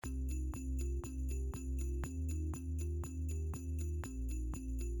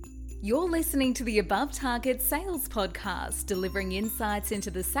You're listening to the Above Target Sales Podcast, delivering insights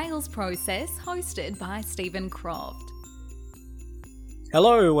into the sales process, hosted by Stephen Croft.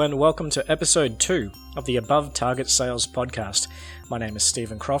 Hello and welcome to episode 2 of the Above Target Sales Podcast. My name is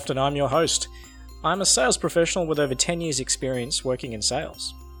Stephen Croft and I'm your host. I'm a sales professional with over 10 years experience working in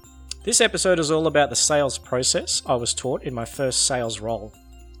sales. This episode is all about the sales process I was taught in my first sales role.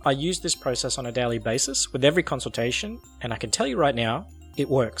 I use this process on a daily basis with every consultation, and I can tell you right now, it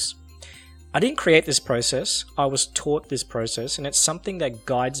works. I didn't create this process, I was taught this process, and it's something that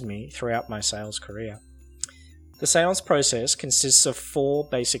guides me throughout my sales career. The sales process consists of 4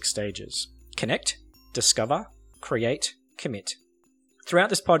 basic stages: connect, discover, create, commit. Throughout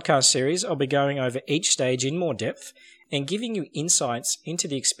this podcast series, I'll be going over each stage in more depth and giving you insights into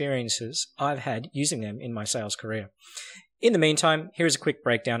the experiences I've had using them in my sales career. In the meantime, here is a quick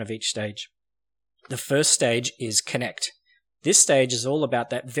breakdown of each stage. The first stage is connect. This stage is all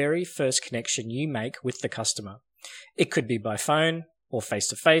about that very first connection you make with the customer. It could be by phone, or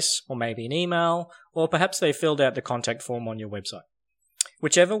face-to-face, or maybe an email, or perhaps they filled out the contact form on your website.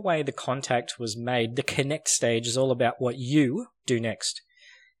 Whichever way the contact was made, the connect stage is all about what you do next.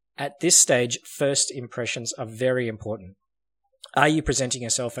 At this stage, first impressions are very important. Are you presenting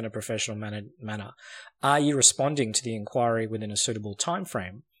yourself in a professional manner? Are you responding to the inquiry within a suitable time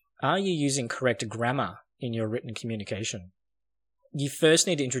frame? Are you using correct grammar in your written communication? You first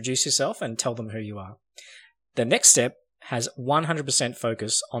need to introduce yourself and tell them who you are. The next step has 100%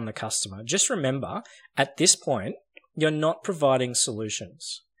 focus on the customer. Just remember, at this point, you're not providing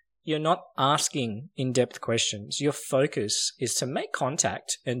solutions. You're not asking in-depth questions. Your focus is to make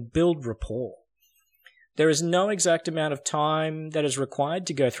contact and build rapport. There is no exact amount of time that is required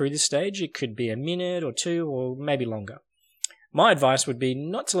to go through this stage. It could be a minute or 2 or maybe longer. My advice would be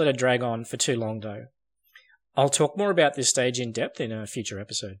not to let it drag on for too long though. I'll talk more about this stage in depth in a future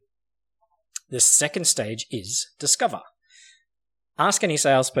episode. The second stage is discover. Ask any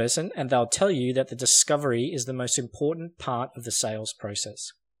salesperson and they'll tell you that the discovery is the most important part of the sales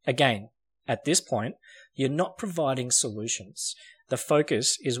process. Again, at this point, you're not providing solutions. The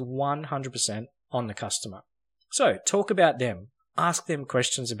focus is 100% on the customer. So talk about them, ask them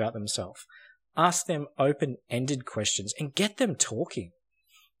questions about themselves, ask them open-ended questions and get them talking.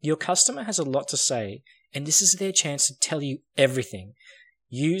 Your customer has a lot to say and this is their chance to tell you everything.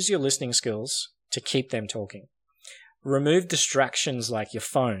 Use your listening skills to keep them talking. Remove distractions like your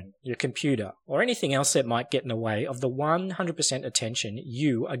phone, your computer, or anything else that might get in the way of the 100% attention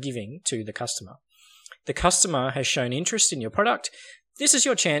you are giving to the customer. The customer has shown interest in your product. This is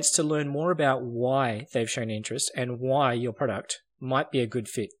your chance to learn more about why they've shown interest and why your product might be a good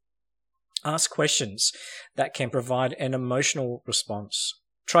fit. Ask questions that can provide an emotional response.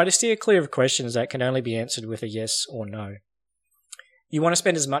 Try to steer clear of questions that can only be answered with a yes or no. You want to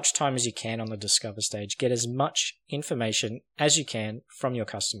spend as much time as you can on the discover stage. Get as much information as you can from your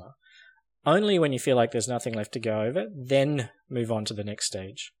customer. Only when you feel like there's nothing left to go over, then move on to the next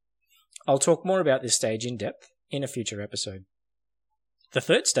stage. I'll talk more about this stage in depth in a future episode. The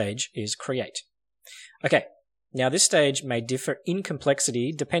third stage is create. Okay, now this stage may differ in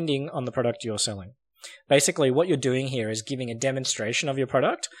complexity depending on the product you're selling. Basically, what you're doing here is giving a demonstration of your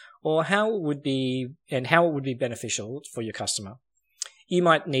product or how it would be beneficial for your customer. You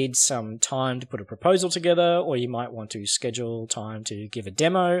might need some time to put a proposal together, or you might want to schedule time to give a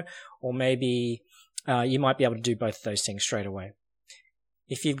demo, or maybe you might be able to do both of those things straight away.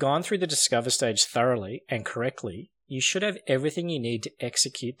 If you've gone through the discover stage thoroughly and correctly, you should have everything you need to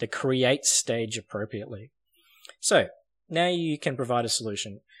execute the create stage appropriately. So, now you can provide a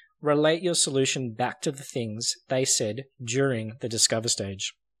solution. Relate your solution back to the things they said during the discover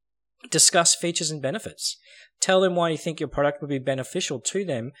stage. Discuss features and benefits. Tell them why you think your product would be beneficial to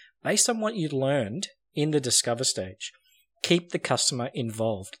them based on what you learned in the discover stage. Keep the customer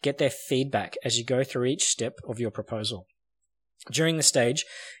involved. Get their feedback as you go through each step of your proposal. During the stage,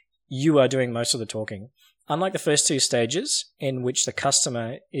 you are doing most of the talking. Unlike the first 2 stages, in which the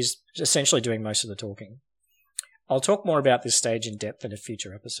customer is essentially doing most of the talking. I'll talk more about this stage in depth in a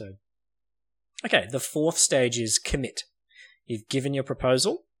future episode. Okay, the 4th stage is commit. You've given your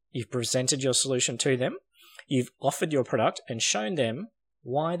proposal, you've presented your solution to them, you've offered your product and shown them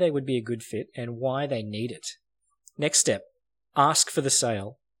why they would be a good fit and why they need it. Next step, ask for the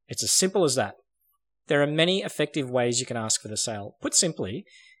sale. It's as simple as that. There are many effective ways you can ask for the sale. Put simply,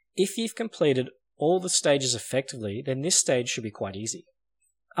 if you've completed all the stages effectively, then this stage should be quite easy.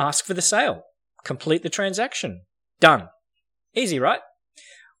 Ask for the sale. Complete the transaction. Done. Easy, right?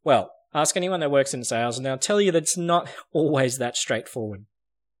 Well, ask anyone that works in sales and they'll tell you that it's not always that straightforward.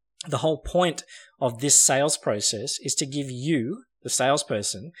 The whole point of this sales process is to give you the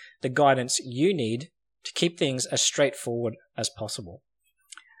salesperson, the guidance you need to keep things as straightforward as possible.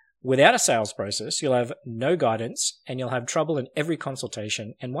 Without a sales process, you'll have no guidance and you'll have trouble in every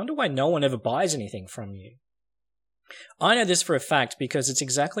consultation and wonder why no one ever buys anything from you. I know this for a fact because it's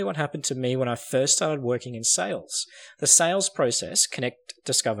exactly what happened to me when I first started working in sales. The sales process, Connect,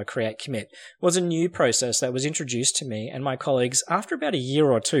 Discover, Create, Commit, was a new process that was introduced to me and my colleagues after about a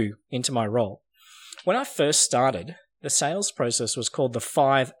year or two into my role. When I first started, the sales process was called the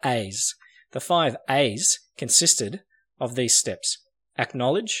 5 A's. The 5 A's consisted of these steps: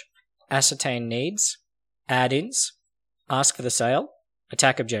 acknowledge, ascertain needs, add-ins, ask for the sale,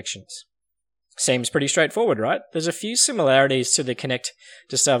 attack objections. Seems pretty straightforward, right? There's a few similarities to the Connect,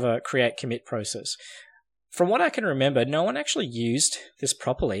 Discover, Create, Commit process. From what I can remember, no one actually used this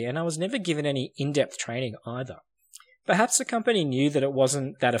properly, and I was never given any in-depth training either. Perhaps the company knew that it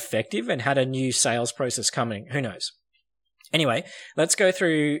wasn't that effective and had a new sales process coming. Who knows? Anyway, let's go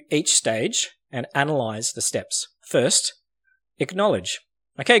through each stage and analyze the steps. First, acknowledge.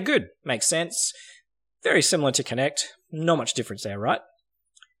 Okay, good. Makes sense. Very similar to Connect. Not much difference there, right?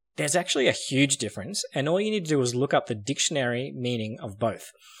 There's actually a huge difference, and all you need to do is look up the dictionary meaning of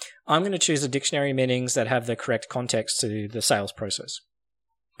both. I'm going to choose the dictionary meanings that have the correct context to the sales process.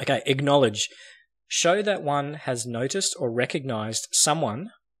 Okay, acknowledge. Show that one has noticed or recognized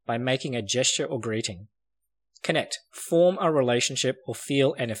someone by making a gesture or greeting. Connect. Form a relationship or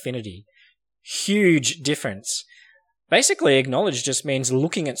feel an affinity. Huge difference. Basically, acknowledge just means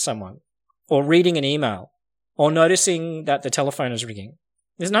looking at someone, or reading an email, or noticing that the telephone is ringing.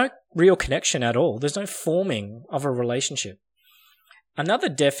 There's no real connection at all. There's no forming of a relationship. Another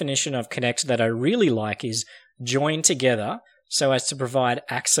definition of connect that I really like is join together so as to provide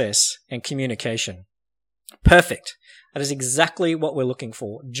access and communication. Perfect. That is exactly what we're looking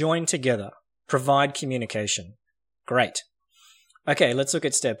for. Join together. Provide communication. Great. Okay, let's look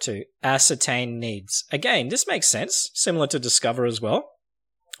at step 2. Ascertain needs. Again, this makes sense, similar to Discover as well.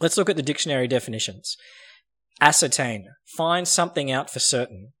 Let's look at the dictionary definitions. Ascertain. Find something out for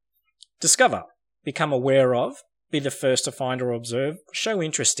certain. Discover. Become aware of. Be the first to find or observe. Show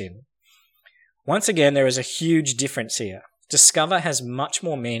interest in. Once again, there is a huge difference here. Discover has much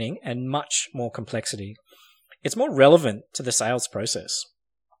more meaning and much more complexity. It's more relevant to the sales process.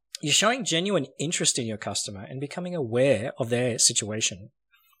 You're showing genuine interest in your customer and becoming aware of their situation.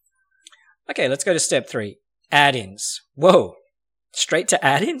 Okay, let's go to step 3. Add-ins. Whoa, straight to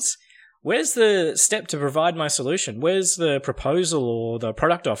add-ins? Where's the step to provide my solution? Where's the proposal or the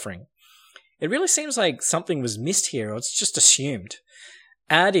product offering? It really seems like something was missed here, or it's just assumed.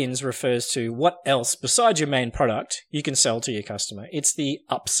 Add-ins refers to what else besides your main product you can sell to your customer. It's the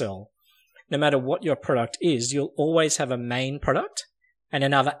upsell. No matter what your product is, you'll always have a main product and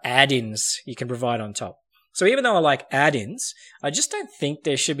another add-ins you can provide on top. So even though I like add-ins, I just don't think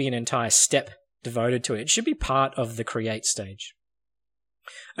there should be an entire step devoted to it. It should be part of the create stage.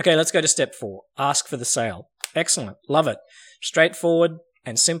 Okay, let's go to step 4. Ask for the sale. Excellent. Love it. Straightforward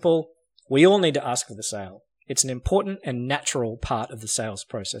and simple. We all need to ask for the sale. It's an important and natural part of the sales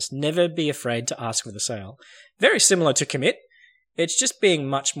process. Never be afraid to ask for the sale. Very similar to commit. It's just being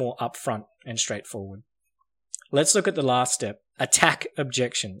much more upfront and straightforward. Let's look at the last step. Attack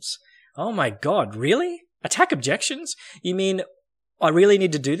objections. Oh my God, really? Attack objections? You mean I really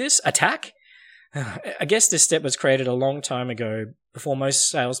need to do this? Attack? I guess this step was created a long time ago before most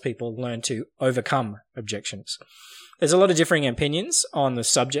salespeople learned to overcome objections. There's a lot of differing opinions on the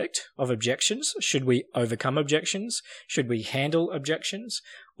subject of objections. Should we overcome objections? Should we handle objections?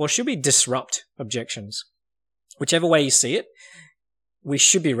 Or should we disrupt objections? Whichever way you see it, we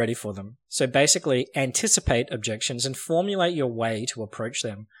should be ready for them. So basically, anticipate objections and formulate your way to approach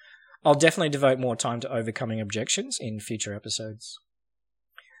them. I'll definitely devote more time to overcoming objections in future episodes.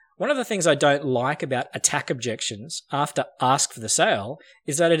 One of the things I don't like about attack objections after ask for the sale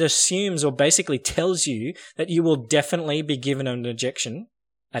is that it assumes or basically tells you that you will definitely be given an objection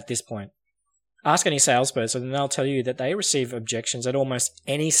at this point. Ask any salesperson and they'll tell you that they receive objections at almost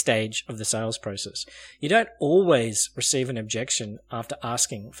any stage of the sales process. You don't always receive an objection after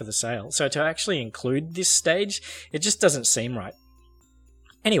asking for the sale. So to actually include this stage, it just doesn't seem right.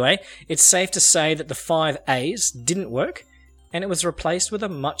 Anyway, it's safe to say that the 5 A's didn't work, and it was replaced with a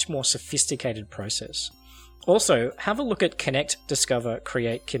much more sophisticated process. Also, have a look at Connect, Discover,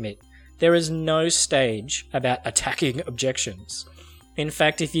 Create, Commit. There is no stage about attacking objections. In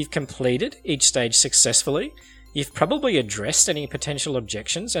fact, if you've completed each stage successfully, you've probably addressed any potential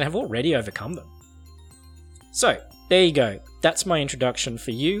objections and have already overcome them. So, There you go. That's my introduction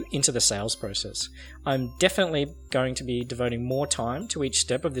for you into the sales process. I'm definitely going to be devoting more time to each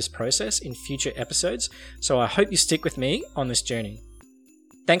step of this process in future episodes, so I hope you stick with me on this journey.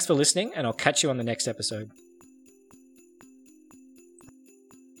 Thanks for listening, and I'll catch you on the next episode.